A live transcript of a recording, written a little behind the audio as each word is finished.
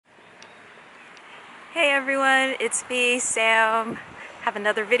Hey everyone, it's me, Sam. Have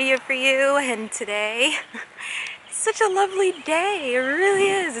another video for you, and today it's such a lovely day. It really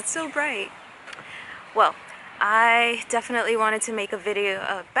is. It's so bright. Well, I definitely wanted to make a video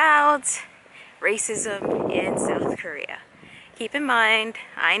about racism in South Korea. Keep in mind,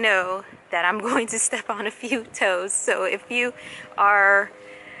 I know that I'm going to step on a few toes, so if you are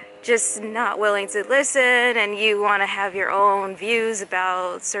just not willing to listen and you want to have your own views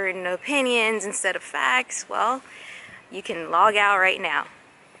about certain opinions instead of facts, well, you can log out right now.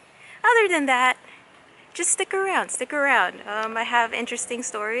 Other than that, just stick around. I have interesting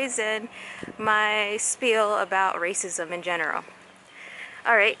stories and my spiel about racism in general.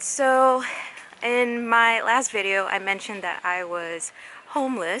 Alright, so in my last video I mentioned that I was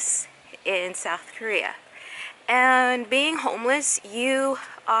homeless in South Korea. And being homeless, you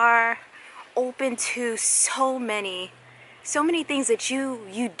are open to so many things that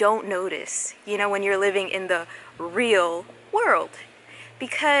you don't notice, when you're living in the real world.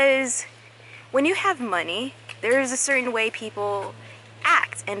 Because when you have money, there is a certain way people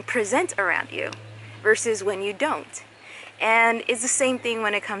act and present around you versus when you don't. And it's the same thing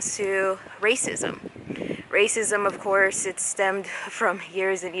when it comes to racism. Racism, of course, it stemmed from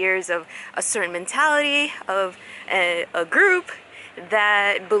years and years of a certain mentality of a group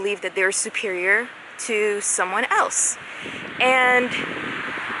that believed that they're superior to someone else. And,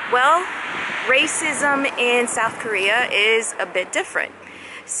 well, racism in South Korea is a bit different.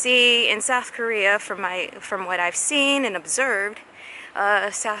 See, in South Korea, from what I've seen and observed,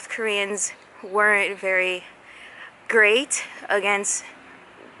 South Koreans weren't very great against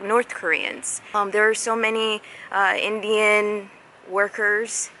North Koreans. There are so many Indian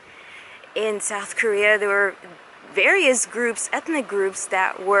workers in South Korea. There were various ethnic groups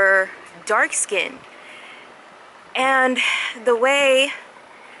that were dark-skinned. And the way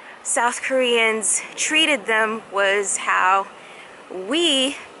South Koreans treated them was how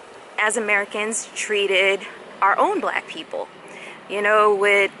we, as Americans, treated our own black people.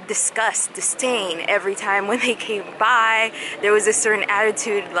 With disgust, disdain every time when they came by. There was a certain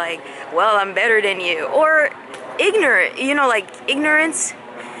attitude like, well, I'm better than you. Or ignorant, ignorance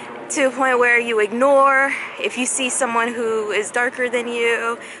to a point where you ignore. If you see someone who is darker than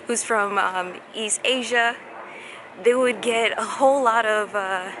you, who's from East Asia, they would get a whole lot of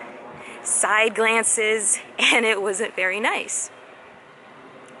side glances, and it wasn't very nice.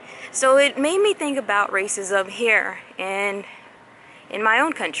 So it made me think about racism here in my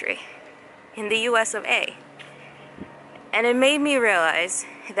own country, in the US of A. And it made me realize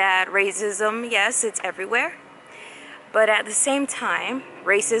that racism, yes, it's everywhere, but at the same time,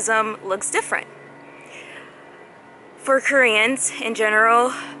 racism looks different. For Koreans in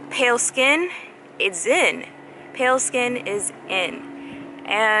general, pale skin is in. Pale skin is in.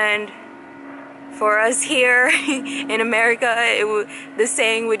 And for us here in America, the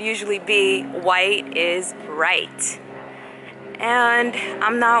saying would usually be, white is right. And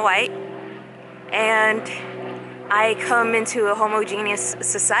I'm not white, and I come into a homogeneous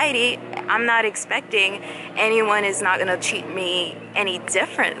society. I'm not expecting anyone is not gonna treat me any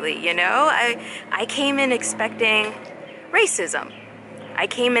differently, I came in expecting racism. I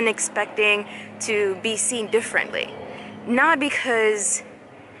came in expecting to be seen differently. Not because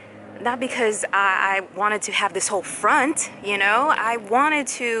I wanted to have this whole front, I wanted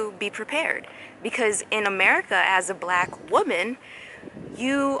to be prepared. Because in America, as a black woman,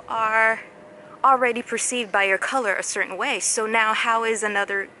 you are already perceived by your color a certain way. So now how is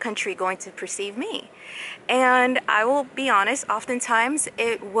another country going to perceive me? And I will be honest, oftentimes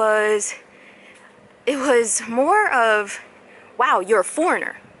it was more of, wow, you're a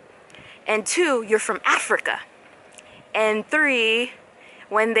foreigner. And 2, you're from Africa. And 3,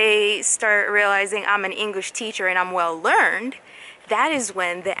 when they start realizing I'm an English teacher and I'm well learned, that is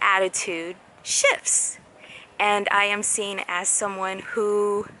when the attitude shifts, and I am seen as someone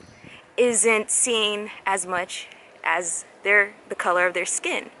who isn't seen as much as the color of their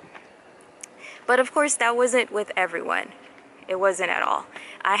skin. But of course, that wasn't with everyone. It wasn't at all.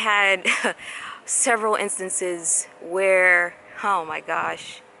 I had several instances where, oh my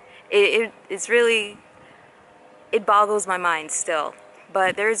gosh, it's really, it boggles my mind still.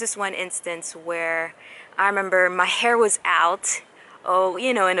 But there is this one instance where I remember my hair was out,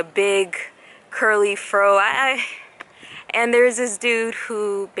 in a big curly fro, and there's this dude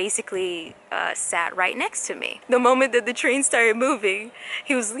who basically sat right next to me. The moment that the train started moving,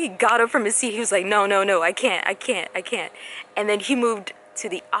 he got up from his seat. He was like, no, I can't. And then he moved to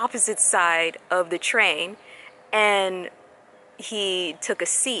the opposite side of the train, and he took a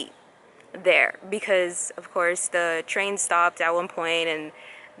seat there because, of course, the train stopped at one point, and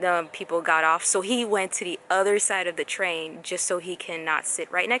the people got off, so he went to the other side of the train just so he cannot sit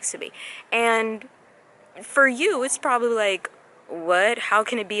right next to me. And for you, it's probably like, what? How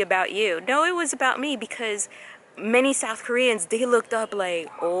can it be about you? No, it was about me, because many South Koreans, they looked up like,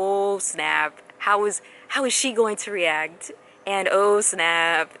 oh snap, how is she going to react? And oh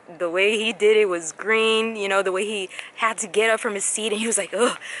snap, the way he did it was green, you know, the way he had to get up from his seat and he was like,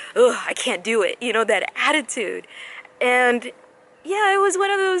 ugh, I can't do it, you know, that attitude. And yeah, it was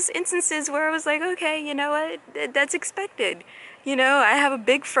one of those instances where I was like, okay, you know what, that's expected. You know, I have a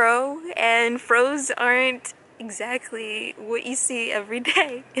big fro, and fros aren't exactly what you see every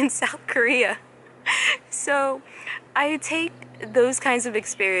day in South Korea. So I take those kinds of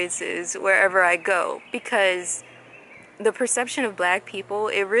experiences wherever I go, because the perception of black people,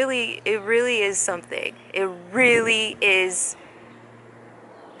 it really is something. It really is.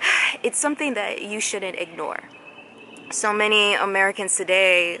 It's something that you shouldn't ignore. So many Americans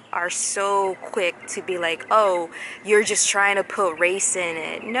today are so quick to be like, oh, you're just trying to put race in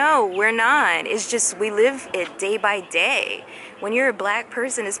it. No, we're not. It's just we live it day by day. When you're a black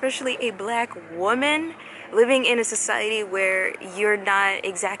person, especially a black woman, living in a society where you're not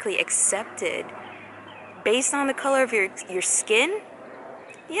exactly accepted based on the color of your skin,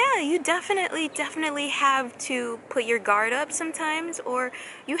 yeah, you definitely have to put your guard up sometimes, or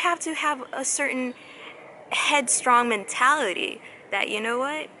you have to have a certain headstrong mentality that, you know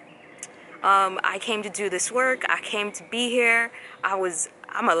what, I came to do this work, I came to be here,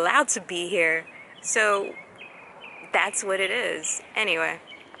 I'm allowed to be here, so that's what it is. Anyway,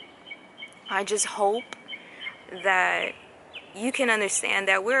 I just hope that you can understand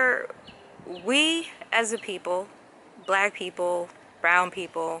that we as a people, black people, brown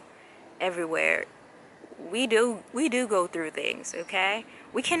people, everywhere, we do go through things, okay?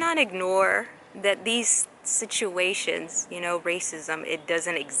 We cannot ignore that these situations, you know, racism, it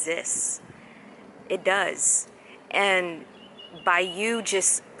doesn't exist. It does. And by you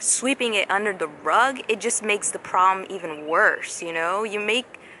just sweeping it under the rug, it just makes the problem even worse, you know? You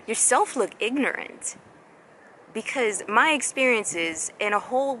make yourself look ignorant. Because my experiences and a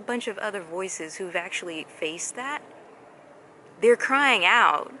whole bunch of other voices who've actually faced that, they're crying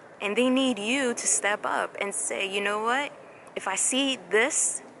out, and they need you to step up and say, you know what, if I see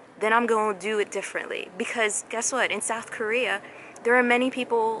this, then I'm going to do it differently. Because guess what? In South Korea, there are many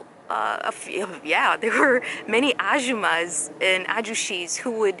people, there were many ajumas and ajushis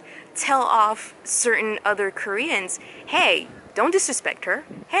who would tell off certain other Koreans, hey, don't disrespect her.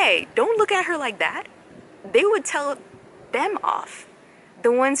 Hey, don't look at her like that. They would tell them off.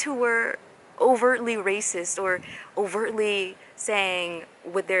 The ones who were overtly racist or overtly saying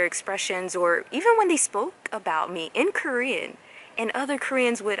with their expressions, or even when they spoke about me in Korean, and other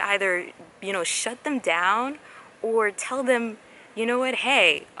Koreans would either, you know, shut them down or tell them, you know what,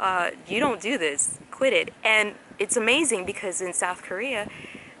 hey, you don't do this, quit it. And it's amazing because in South Korea,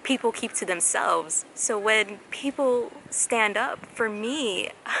 people keep to themselves. So when people stand up for me,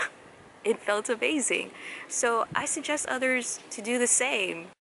 it felt amazing. So I suggest others to do the same.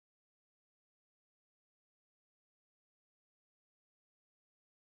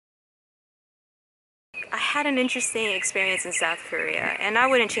 I had an interesting experience in South Korea, and I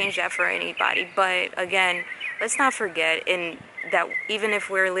wouldn't change that for anybody. But again, let's not forget that even if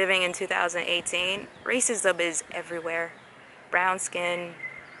we're living in 2018, racism is everywhere. Brown skin,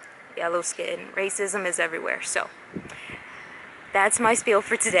 yellow skin, racism is everywhere. So that's my spiel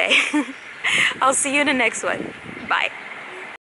for today. I'll see you in the next one. Bye.